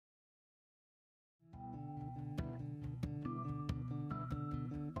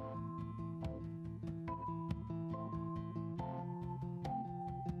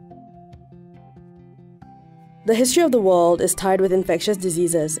The history of the world is tied with infectious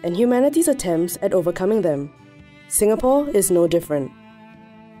diseases and humanity's attempts at overcoming them. Singapore is no different.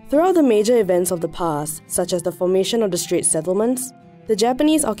 Throughout the major events of the past, such as the formation of the Straits Settlements, the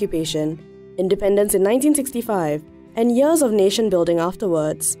Japanese occupation, independence in 1965, and years of nation building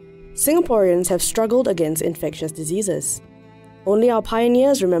afterwards, Singaporeans have struggled against infectious diseases. Only our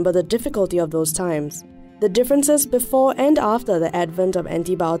pioneers remember the difficulty of those times, the differences before and after the advent of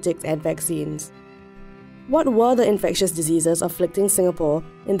antibiotics and vaccines. What were the infectious diseases afflicting Singapore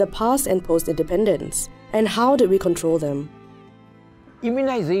in the past and post-independence, and how did we control them?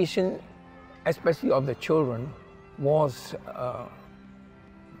 Immunization, especially of the children, was a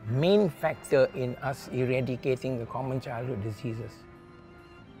main factor in us eradicating the common childhood diseases.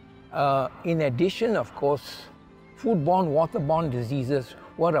 In addition, of course, foodborne, waterborne diseases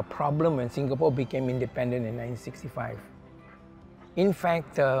were a problem when Singapore became independent in 1965. In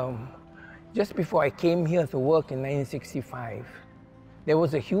fact, just before I came here to work in 1965, there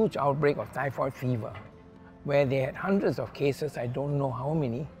was a huge outbreak of typhoid fever, where they had hundreds of cases, I don't know how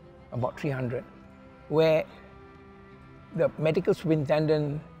many, about 300, where the medical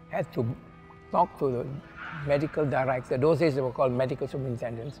superintendent had to talk to the medical director. Those days they were called medical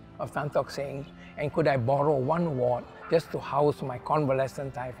superintendents of Tan Tock Seng, and could I borrow one ward just to house my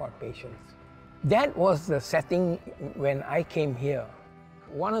convalescent typhoid patients. That was the setting when I came here.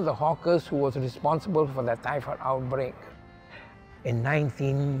 One of the hawkers who was responsible for the typhoid outbreak in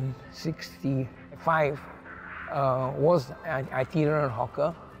 1965 was an itinerant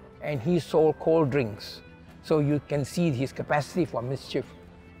hawker, and he sold cold drinks. So you can see his capacity for mischief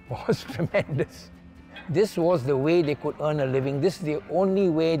was tremendous. This was the way they could earn a living. This is the only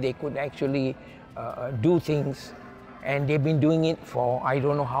way they could actually do things. And they've been doing it for I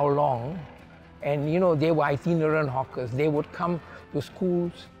don't know how long. And you know, they were itinerant hawkers. They would come to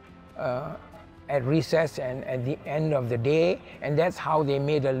schools at recess and at the end of the day, and that's how they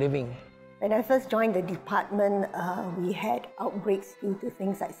made a living. When I first joined the department, we had outbreaks due to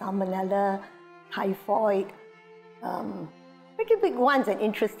things like salmonella, typhoid, pretty big ones and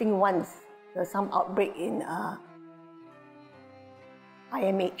interesting ones. There was some outbreak in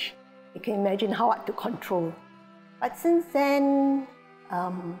IMH. You can imagine how hard to control. But since then,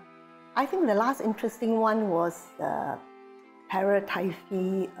 I think the last interesting one was the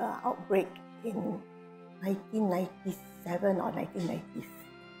paratyphi outbreak in 1997 or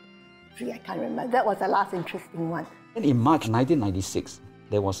 1993. I can't remember. That was the last interesting one. In March 1996,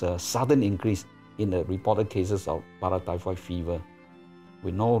 there was a sudden increase in the reported cases of paratyphoid fever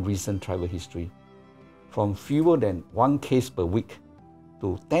with no recent travel history, from fewer than 1 case per week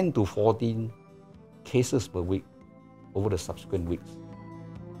to 10 to 14 cases per week over the subsequent weeks.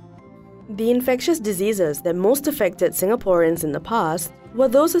 The infectious diseases that most affected Singaporeans in the past were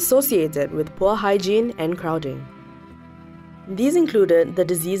those associated with poor hygiene and crowding. These included the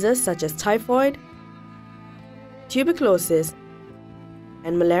diseases such as typhoid, tuberculosis,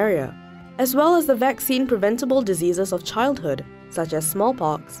 and malaria, as well as the vaccine-preventable diseases of childhood such as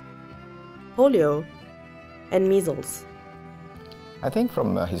smallpox, polio, and measles. I think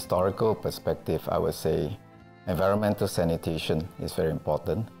from a historical perspective, I would say environmental sanitation is very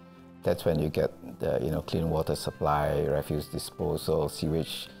important. That's when you get the clean water supply, refuse disposal,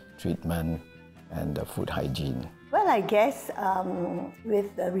 sewage treatment, and food hygiene. Well, I guess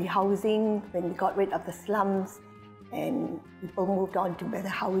with the rehousing, when we got rid of the slums and people moved on to better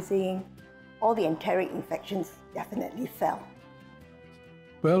housing, all the enteric infections definitely fell.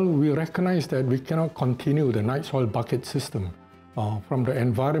 Well, we recognize that we cannot continue the night soil bucket system. From the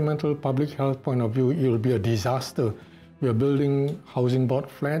environmental public health point of view, it will be a disaster. We are building housing board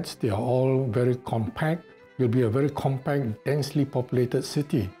flats. They are all very compact. It will be a very compact, densely populated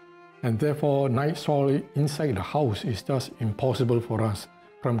city. And therefore, night soil inside the house is just impossible for us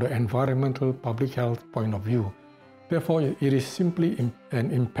from the environmental public health point of view. Therefore, it is simply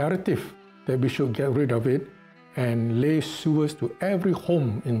an imperative that we should get rid of it and lay sewers to every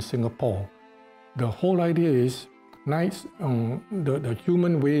home in Singapore. The whole idea is the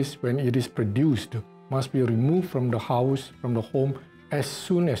human waste, when it is produced, must be removed from the house, from the home, as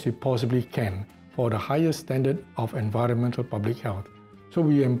soon as we possibly can for the highest standard of environmental public health. So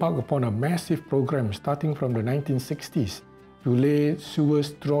we embark upon a massive program starting from the 1960s to lay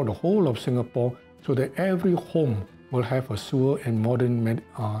sewers throughout the whole of Singapore so that every home will have a sewer and modern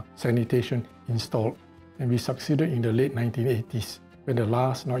sanitation installed. And we succeeded in the late 1980s when the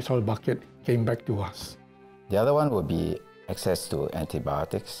last night soil bucket came back to us. The other one would be access to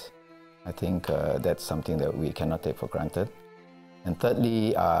antibiotics. I think that's something that we cannot take for granted. And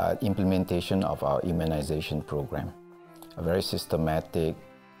thirdly, implementation of our immunization program. A very systematic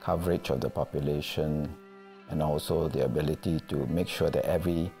coverage of the population and also the ability to make sure that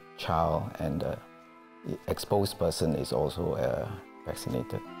every child and exposed person is also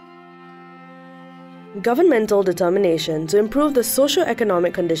vaccinated. Governmental determination to improve the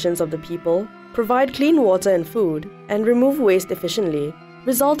socio-economic conditions of the people, provide clean water and food, and remove waste efficiently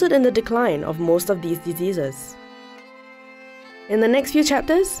resulted in the decline of most of these diseases. In the next few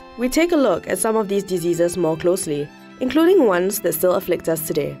chapters, we take a look at some of these diseases more closely, including ones that still afflict us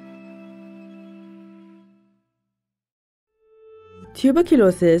today.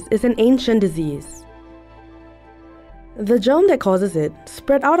 Tuberculosis is an ancient disease. The germ that causes it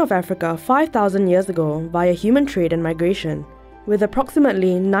spread out of Africa 5,000 years ago via human trade and migration, with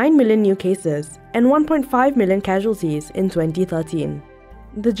approximately 9 million new cases and 1.5 million casualties in 2013.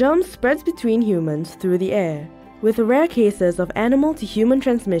 The germ spreads between humans through the air, with rare cases of animal-to-human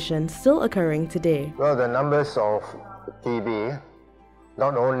transmission still occurring today. Well, the numbers of TB,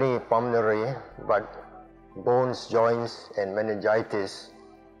 not only pulmonary, but bones, joints, and meningitis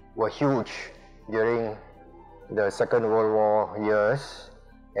were huge during the Second World War years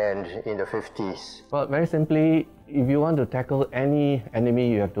and in the 50s. Well, very simply, if you want to tackle any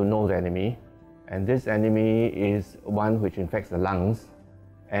enemy, you have to know the enemy. And this enemy is one which infects the lungs.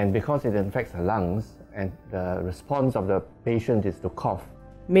 And because it infects the lungs, and the response of the patient is to cough.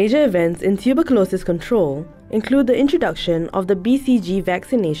 Major events in tuberculosis control include the introduction of the BCG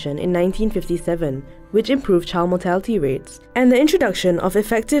vaccination in 1957, which improved child mortality rates, and the introduction of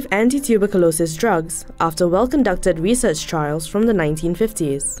effective anti-tuberculosis drugs after well-conducted research trials from the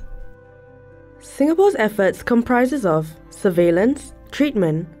 1950s. Singapore's efforts comprises of surveillance,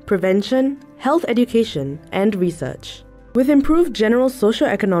 treatment, prevention, health education, and research. With improved general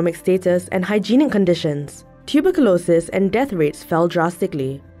socio-economic status and hygienic conditions, tuberculosis and death rates fell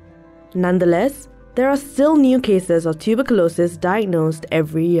drastically. Nonetheless, there are still new cases of tuberculosis diagnosed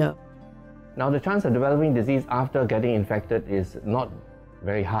every year. Now, the chance of developing disease after getting infected is not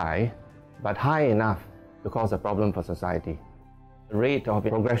very high, but high enough to cause a problem for society. The rate of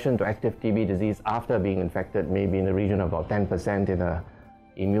progression to active TB disease after being infected may be in the region of about 10% in an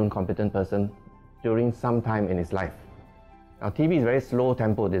immune-competent person during some time in his life. Now, TB is a very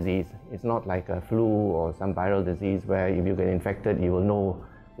slow-tempo disease. It's not like a flu or some viral disease where if you get infected, you will know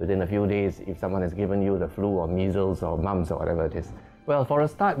within a few days if someone has given you the flu or measles or mumps or whatever it is. Well, for a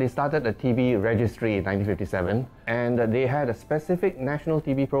start, they started a TB registry in 1957, and they had a specific national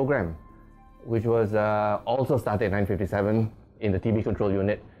TB program, which was also started in 1957 in the TB control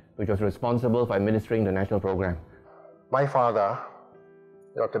unit, which was responsible for administering the national program. My father,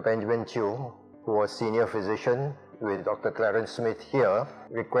 Dr. Benjamin Chew, who was senior physician with Dr. Clarence Smith here,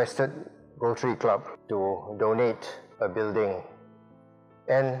 requested Rotary Club to donate a building.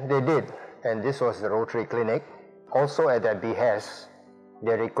 And they did, and this was the Rotary Clinic. Also at their behest,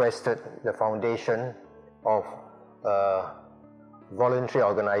 they requested the foundation of a voluntary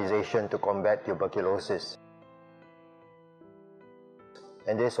organization to combat tuberculosis.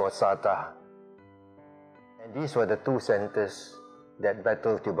 And this was SATA. And these were the two centers that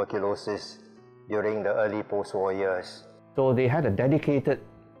battled tuberculosis during the early post-war years. So they had a dedicated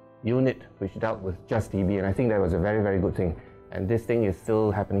unit which dealt with just TB, and I think that was a very, very good thing. And this thing is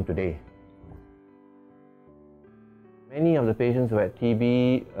still happening today. Many of the patients who had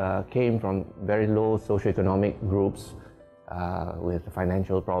TB came from very low socioeconomic groups with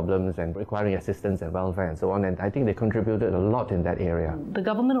financial problems and requiring assistance and welfare and so on, and I think they contributed a lot in that area. The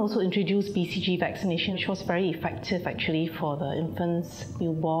government also introduced BCG vaccination, which was very effective actually for the infants,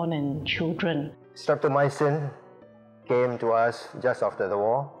 newborn and children. Streptomycin came to us just after the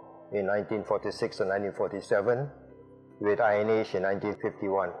war in 1946 and 1947, with INH in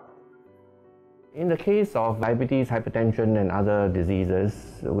 1951. In the case of diabetes, hypertension and other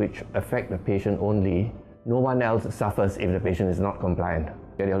diseases which affect the patient only, no one else suffers if the patient is not compliant. You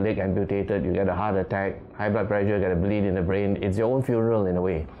get your leg amputated, you get a heart attack, high blood pressure, you get a bleed in the brain. It's your own funeral in a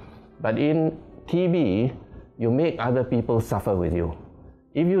way. But in TB, you make other people suffer with you.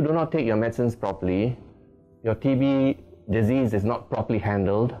 If you do not take your medicines properly, your TB disease is not properly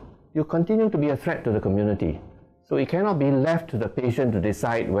handled, you continue to be a threat to the community. So it cannot be left to the patient to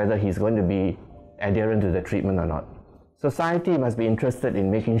decide whether he's going to be adherent to the treatment or not. Society must be interested in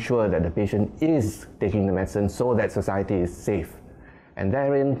making sure that the patient is taking the medicine so that society is safe. And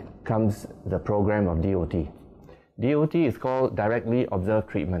therein comes the program of DOT. DOT is called Directly Observed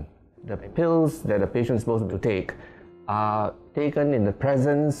Treatment. The pills that the patient is supposed to take are taken in the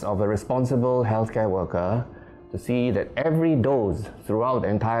presence of a responsible healthcare worker to see that every dose throughout the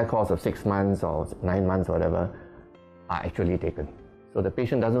entire course of 6 months or 9 months or whatever are actually taken. So the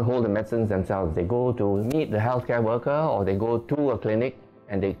patient doesn't hold the medicines themselves. They go to meet the healthcare worker or they go to a clinic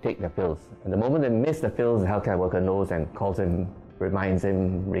and they take their pills. And the moment they miss the pills, the healthcare worker knows and calls him, reminds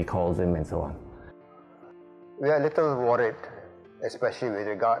him, recalls him, and so on. We are a little worried, especially with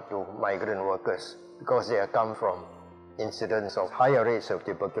regard to migrant workers, because they come from incidents of higher rates of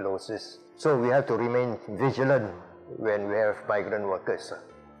tuberculosis. So we have to remain vigilant when we have migrant workers.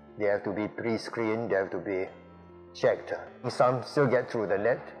 They have to be pre-screened, they have to be checked. Some still get through the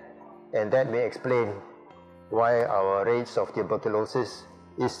net, and that may explain why our rates of tuberculosis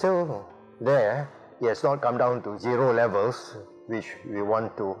is still there. It has not come down to zero levels, which we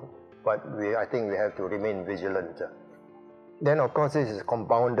want to, but I think we have to remain vigilant. Then of course this is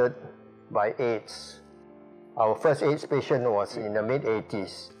compounded by AIDS. Our first AIDS patient was in the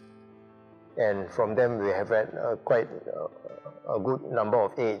mid-80s, and from them we have had quite a good number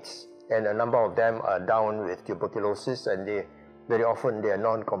of AIDS, and a number of them are down with tuberculosis, and very often they are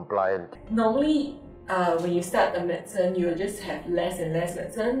non-compliant. Normally, when you start the medicine, you will just have less and less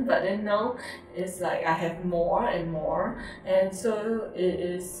medicine, but then now it's like I have more and more, and so it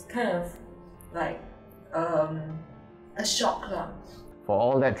is kind of like a shock. For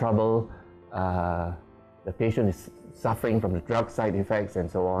all that trouble, the patient is suffering from the drug side effects and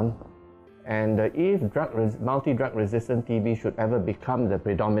so on. And if multi-drug resistant TB should ever become the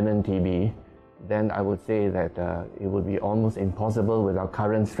predominant TB, then I would say that it would be almost impossible with our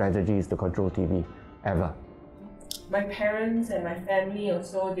current strategies to control TB, ever. My parents and my family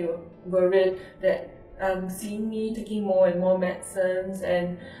also, they were worried that seeing me taking more and more medicines,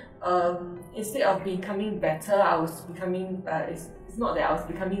 and instead of becoming better, I was becoming, it's not that I was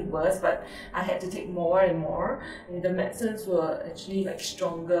becoming worse, but I had to take more and more, and the medicines were actually like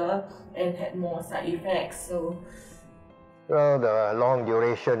stronger and had more side effects. So, well, the long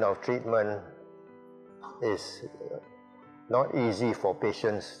duration of treatment is not easy for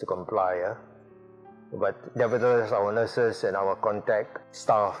patients to comply, but nevertheless our nurses and our contact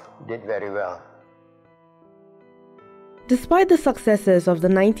staff did very well. Despite the successes of the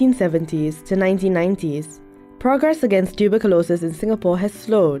 1970s to 1990s, progress against tuberculosis in Singapore has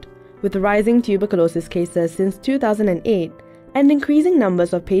slowed, with rising tuberculosis cases since 2008 and increasing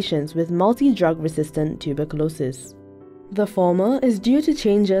numbers of patients with multi-drug resistant tuberculosis. The former is due to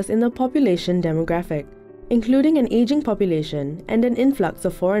changes in the population demographic, including an aging population and an influx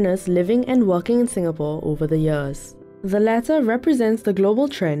of foreigners living and working in Singapore over the years. The latter represents the global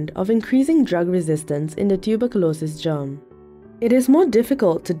trend of increasing drug resistance in the tuberculosis germ. It is more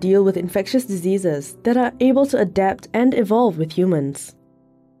difficult to deal with infectious diseases that are able to adapt and evolve with humans.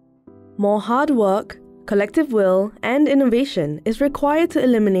 More hard work, collective will, and innovation is required to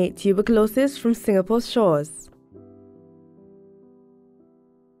eliminate tuberculosis from Singapore's shores.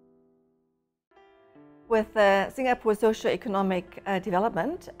 With Singapore's socio-economic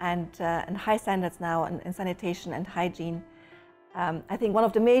development and high standards now in sanitation and hygiene, I think one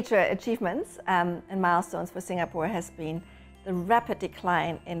of the major achievements and milestones for Singapore has been the rapid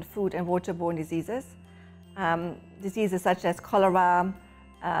decline in food and waterborne diseases. Diseases such as cholera,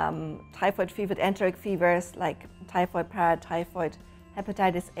 typhoid fever, enteric fevers like typhoid, paratyphoid,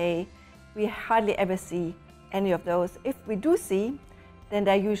 hepatitis A. We hardly ever see any of those. If we do see, then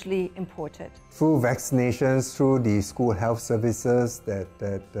they're usually imported. Through vaccinations, through the school health services that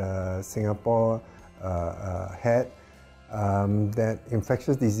Singapore had, that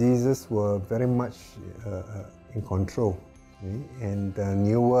infectious diseases were very much in control. And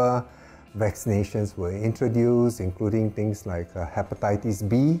newer vaccinations were introduced, including things like hepatitis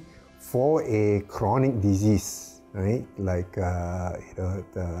B for a chronic disease, right? Like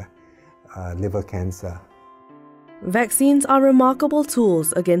the liver cancer. Vaccines are remarkable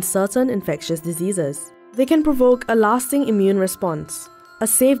tools against certain infectious diseases. They can provoke a lasting immune response, a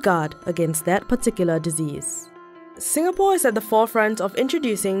safeguard against that particular disease. Singapore is at the forefront of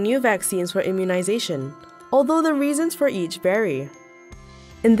introducing new vaccines for immunization, although the reasons for each vary.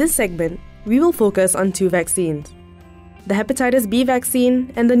 In this segment, we will focus on two vaccines: the hepatitis B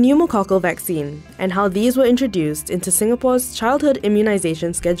vaccine and the pneumococcal vaccine, and how these were introduced into Singapore's childhood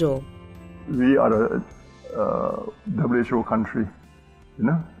immunization schedule. We are a WHO country,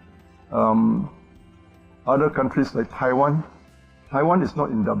 Other countries like Taiwan is not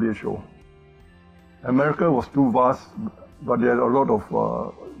in WHO. America was too vast, but they had a lot of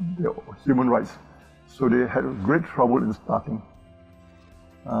human rights, so they had great trouble in starting.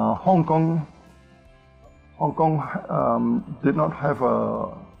 Hong Kong did not have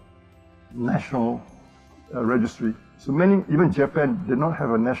a national registry. So even Japan did not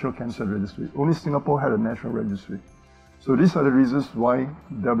have a national cancer registry. Only Singapore had a national registry. So these are the reasons why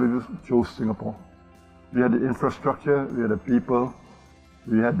WHO chose Singapore. We had the infrastructure, we had the people,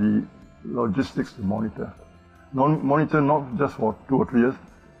 we had the logistics to monitor. Monitor not just for 2 or 3 years,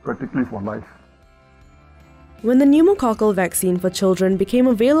 practically for life. When the pneumococcal vaccine for children became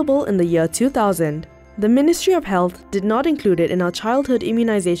available in the year 2000, the Ministry of Health did not include it in our childhood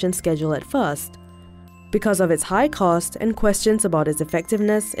immunization schedule at first, because of its high cost and questions about its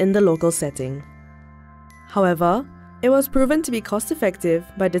effectiveness in the local setting. However, it was proven to be cost-effective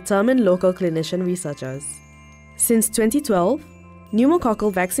by determined local clinician researchers. Since 2012,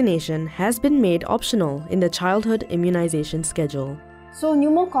 pneumococcal vaccination has been made optional in the childhood immunization schedule. So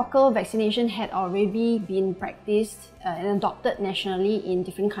pneumococcal vaccination had already been practiced and adopted nationally in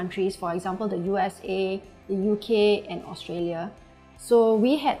different countries, for example the USA, the UK and Australia. So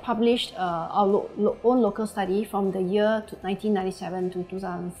we had published our own local study from the year 1997 to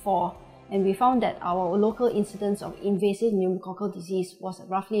 2004, and we found that our local incidence of invasive pneumococcal disease was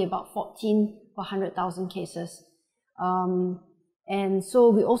roughly about 14 per 100,000 cases. And so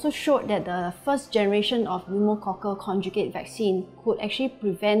we also showed that the first generation of pneumococcal conjugate vaccine could actually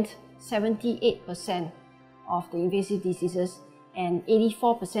prevent 78% of the invasive diseases and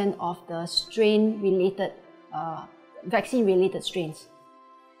 84% of the strain-related, vaccine-related strains.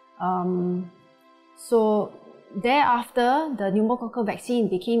 So thereafter, the pneumococcal vaccine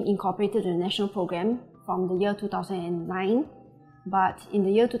became incorporated in the national program from the year 2009. But in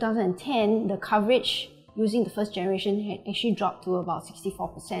the year 2010, the coverage using the first generation had actually dropped to about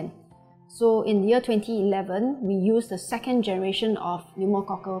 64%. So in the year 2011, we used the second generation of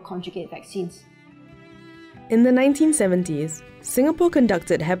pneumococcal conjugate vaccines. In the 1970s, Singapore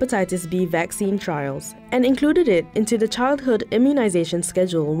conducted hepatitis B vaccine trials and included it into the childhood immunization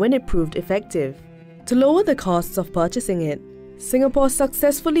schedule when it proved effective. To lower the costs of purchasing it, Singapore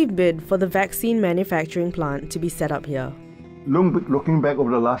successfully bid for the vaccine manufacturing plant to be set up here. Looking back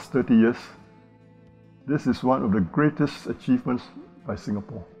over the last 30 years, this is one of the greatest achievements by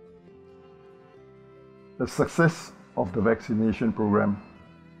Singapore. The success of the vaccination program,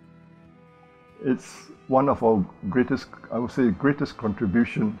 it's one of our greatest, I would say, greatest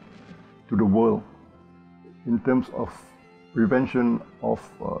contribution to the world in terms of prevention of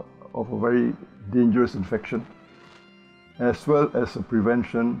a very dangerous infection, as well as the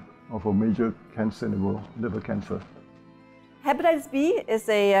prevention of a major cancer in the world, liver cancer. Hepatitis B is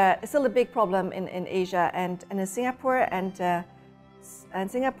still a big problem in Asia and in Singapore, and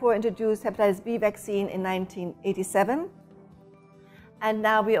Singapore introduced hepatitis B vaccine in 1987. And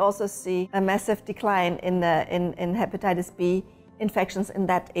now we also see a massive decline in hepatitis B infections in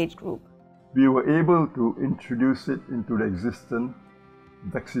that age group. We were able to introduce it into the existing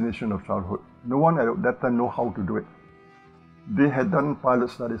vaccination of childhood. No one at that time knew how to do it. They had done pilot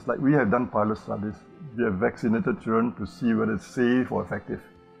studies, like we have done pilot studies. We have vaccinated children to see whether it's safe or effective.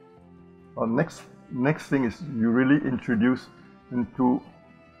 Our next thing is you really introduce into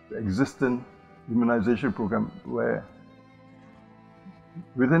the existing immunization program where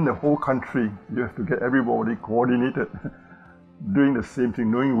within the whole country you have to get everybody coordinated doing the same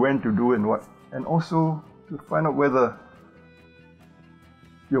thing, knowing when to do and what. And also to find out whether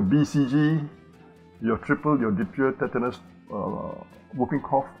your BCG, your triple, your diphtheria, tetanus, whooping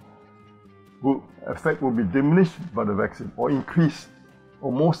cough effect will be diminished by the vaccine or increased,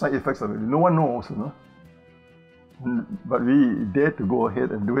 or more side effects of it. No one knows also, no? But we dare to go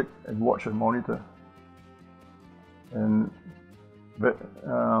ahead and do it and watch and monitor. And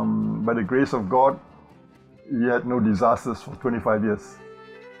by the grace of God, we had no disasters for 25 years.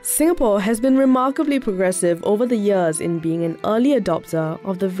 Singapore has been remarkably progressive over the years in being an early adopter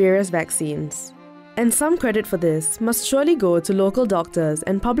of the various vaccines. And some credit for this must surely go to local doctors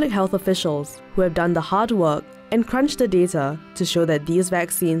and public health officials who have done the hard work and crunched the data to show that these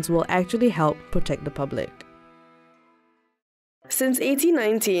vaccines will actually help protect the public. Since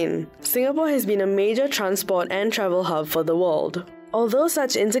 1819, Singapore has been a major transport and travel hub for the world. Although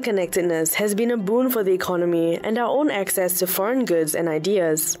such interconnectedness has been a boon for the economy and our own access to foreign goods and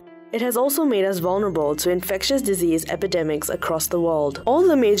ideas, it has also made us vulnerable to infectious disease epidemics across the world. All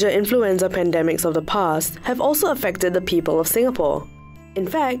the major influenza pandemics of the past have also affected the people of Singapore. In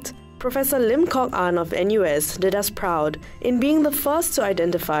fact, Professor Lim Kok An of NUS did us proud in being the first to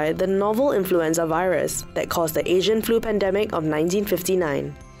identify the novel influenza virus that caused the Asian flu pandemic of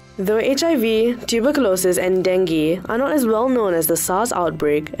 1959. Though HIV, tuberculosis and dengue are not as well known as the SARS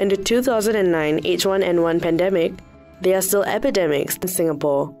outbreak and the 2009 H1N1 pandemic, they are still epidemics in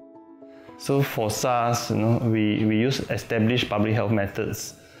Singapore. So for SARS, we use established public health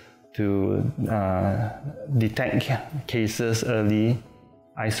methods to detect cases early,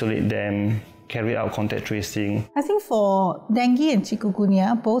 isolate them, carry out contact tracing. I think for dengue and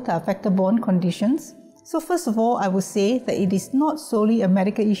chikungunya, both are vector-borne conditions. So first of all, I would say that it is not solely a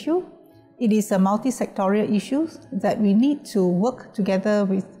medical issue. It is a multi-sectorial issue that we need to work together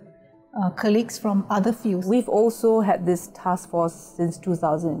with colleagues from other fields. We've also had this task force since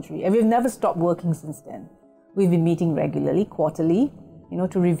 2003, and we've never stopped working since then. We've been meeting regularly, quarterly,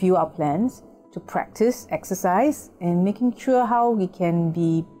 to review our plans, to practice, exercise, and making sure how we can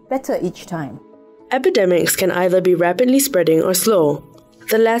be better each time. Epidemics can either be rapidly spreading or slow.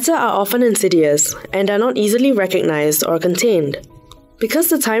 The latter are often insidious and are not easily recognized or contained, because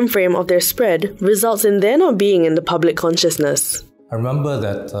the time frame of their spread results in their not being in the public consciousness. I remember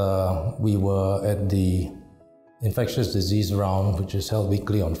that we were at the infectious disease round, which is held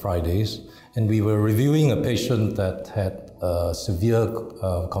weekly on Fridays, and we were reviewing a patient that had severe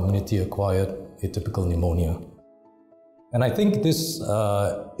community-acquired atypical pneumonia. And I think this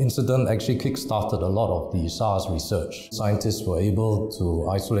incident actually kick-started a lot of the SARS research. Scientists were able to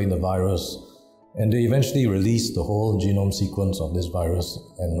isolate the virus, and they eventually released the whole genome sequence of this virus,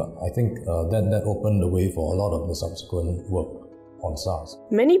 and I think that opened the way for a lot of the subsequent work on SARS.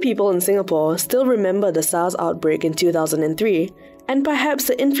 Many people in Singapore still remember the SARS outbreak in 2003, and perhaps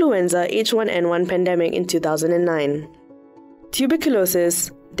the influenza H1N1 pandemic in 2009.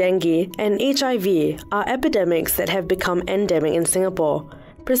 Tuberculosis, dengue, and HIV are epidemics that have become endemic in Singapore,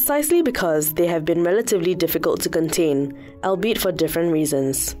 precisely because they have been relatively difficult to contain, albeit for different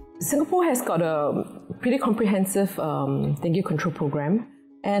reasons. Singapore has got a pretty comprehensive dengue control program,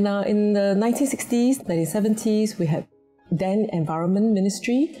 and in the 1960s, 1970s, we had then Environment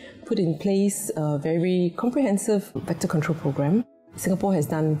Ministry put in place a very comprehensive vector control program. Singapore has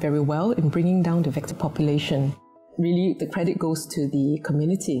done very well in bringing down the vector population. Really, the credit goes to the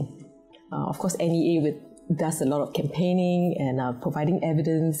community. Of course, NEA does a lot of campaigning and providing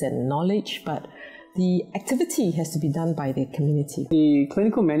evidence and knowledge, but the activity has to be done by the community. The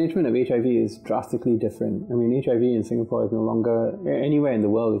clinical management of HIV is drastically different. I mean, HIV in Singapore is no longer, anywhere in the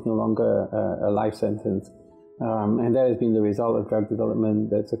world, is no longer a life sentence. And that has been the result of drug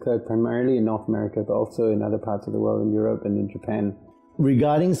development that's occurred primarily in North America, but also in other parts of the world, in Europe and in Japan.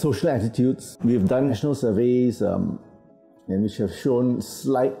 Regarding social attitudes, we've done national surveys which have shown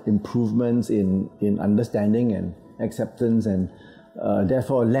slight improvements in understanding and acceptance, and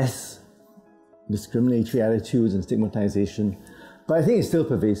therefore less discriminatory attitudes and stigmatization. But I think it's still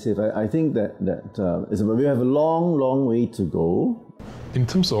pervasive. I think that we have a long way to go. In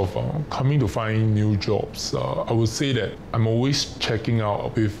terms of coming to find new jobs, I would say that I'm always checking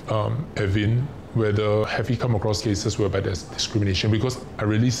out with Evin whether have he come across cases whereby there's discrimination, because I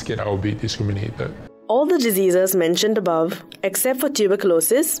really scared I will be discriminated. All the diseases mentioned above, except for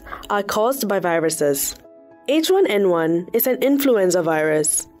tuberculosis, are caused by viruses. H1N1 is an influenza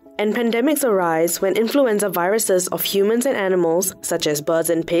virus, and pandemics arise when influenza viruses of humans and animals, such as birds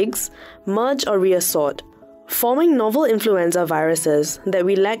and pigs, merge or reassort, forming novel influenza viruses that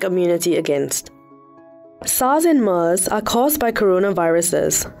we lack immunity against. SARS and MERS are caused by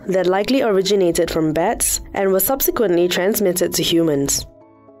coronaviruses that likely originated from bats and were subsequently transmitted to humans.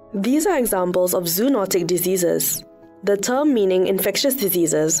 These are examples of zoonotic diseases, the term meaning infectious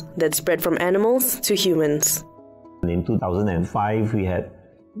diseases that spread from animals to humans. In 2005, we had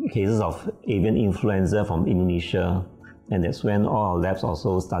cases of avian influenza from Indonesia, and that's when all our labs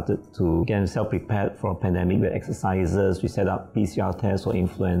also started to get themselves prepared for a pandemic with exercises. We set up PCR tests for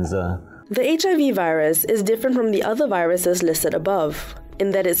influenza. The HIV virus is different from the other viruses listed above,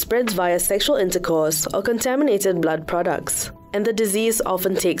 in that it spreads via sexual intercourse or contaminated blood products, and the disease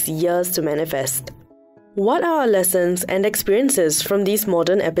often takes years to manifest. What are our lessons and experiences from these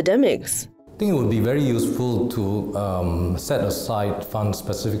modern epidemics? I think it would be very useful to set aside funds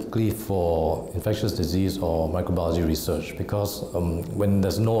specifically for infectious disease or microbiology research, because when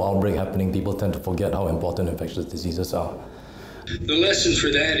there's no outbreak happening, people tend to forget how important infectious diseases are. The lesson for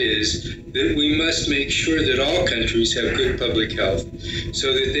that is that we must make sure that all countries have good public health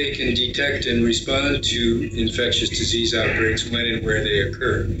so that they can detect and respond to infectious disease outbreaks when and where they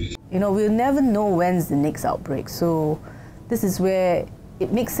occur. We'll never know when's the next outbreak, so this is where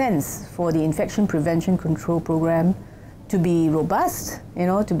it makes sense for the infection prevention control program to be robust,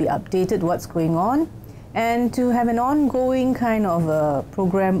 to be updated what's going on, and to have an ongoing kind of a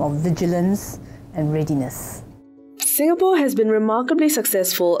program of vigilance and readiness. Singapore has been remarkably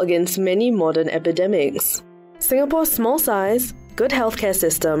successful against many modern epidemics. Singapore's small size, good healthcare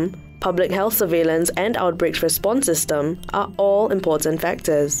system, public health surveillance and outbreak response system are all important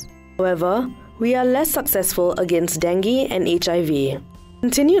factors. However, we are less successful against dengue and HIV.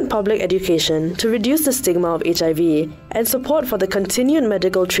 Continued public education to reduce the stigma of HIV and support for the continued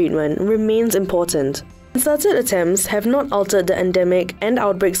medical treatment remains important. Concerted attempts have not altered the endemic and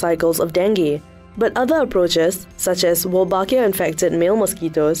outbreak cycles of dengue, but other approaches, such as Wolbachia-infected male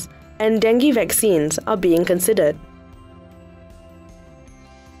mosquitoes and dengue vaccines are being considered.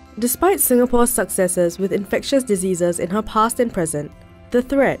 Despite Singapore's successes with infectious diseases in her past and present, the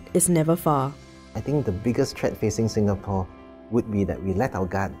threat is never far. I think the biggest threat facing Singapore would be that we let our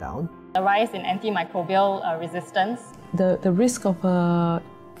guard down. The rise in antimicrobial resistance. The risk of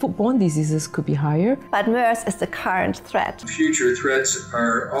foodborne diseases could be higher. But MERS is the current threat. Future threats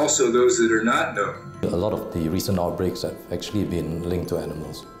are also those that are not known. A lot of the recent outbreaks have actually been linked to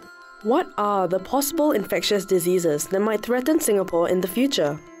animals. What are the possible infectious diseases that might threaten Singapore in the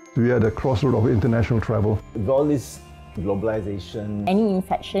future? We are at the crossroad of international travel. With all this globalization, any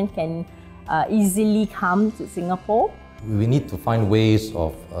infection can easily come to Singapore. We need to find ways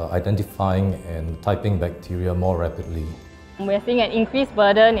of identifying and typing bacteria more rapidly. We're seeing an increased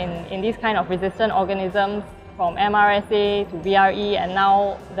burden in these kind of resistant organisms, from MRSA to VRE, and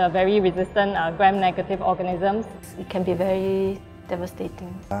now the very resistant gram-negative organisms. It can be very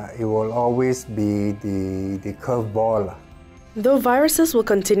devastating. It will always be the curveball. Though viruses will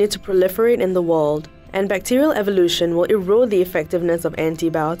continue to proliferate in the world, and bacterial evolution will erode the effectiveness of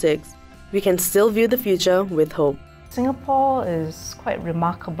antibiotics, we can still view the future with hope. Singapore is quite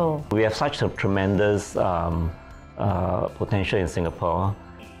remarkable. We have such a tremendous potential in Singapore.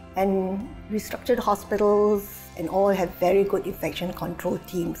 And restructured hospitals and all have very good infection control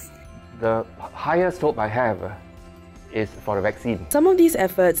teams. The highest hope I have is for a vaccine. Some of these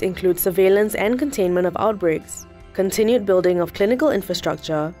efforts include surveillance and containment of outbreaks, continued building of clinical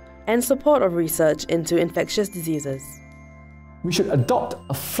infrastructure, and support of research into infectious diseases. We should adopt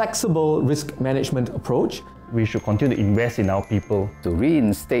a flexible risk management approach. We should continue to invest in our people. To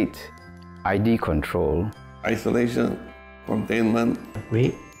reinstate ID control, isolation, containment,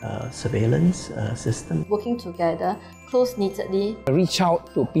 great surveillance system. Working together close-kneedly. Reach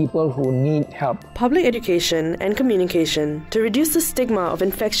out to people who need help. Public education and communication to reduce the stigma of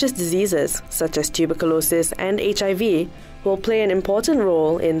infectious diseases such as tuberculosis and HIV will play an important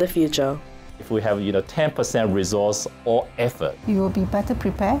role in the future. If we have 10% resource or effort, we will be better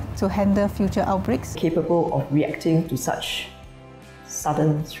prepared to handle future outbreaks. Capable of reacting to such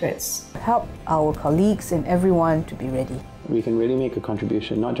sudden threats. Help our colleagues and everyone to be ready. We can really make a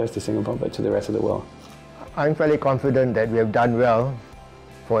contribution, not just to Singapore, but to the rest of the world. I'm fairly confident that we have done well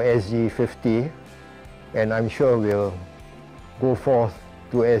for SG50, and I'm sure we'll go forth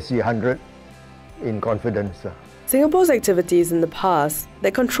to SG100 in confidence. Singapore's activities in the past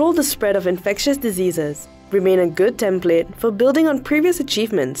that control the spread of infectious diseases remain a good template for building on previous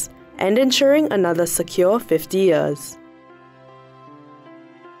achievements and ensuring another secure 50 years.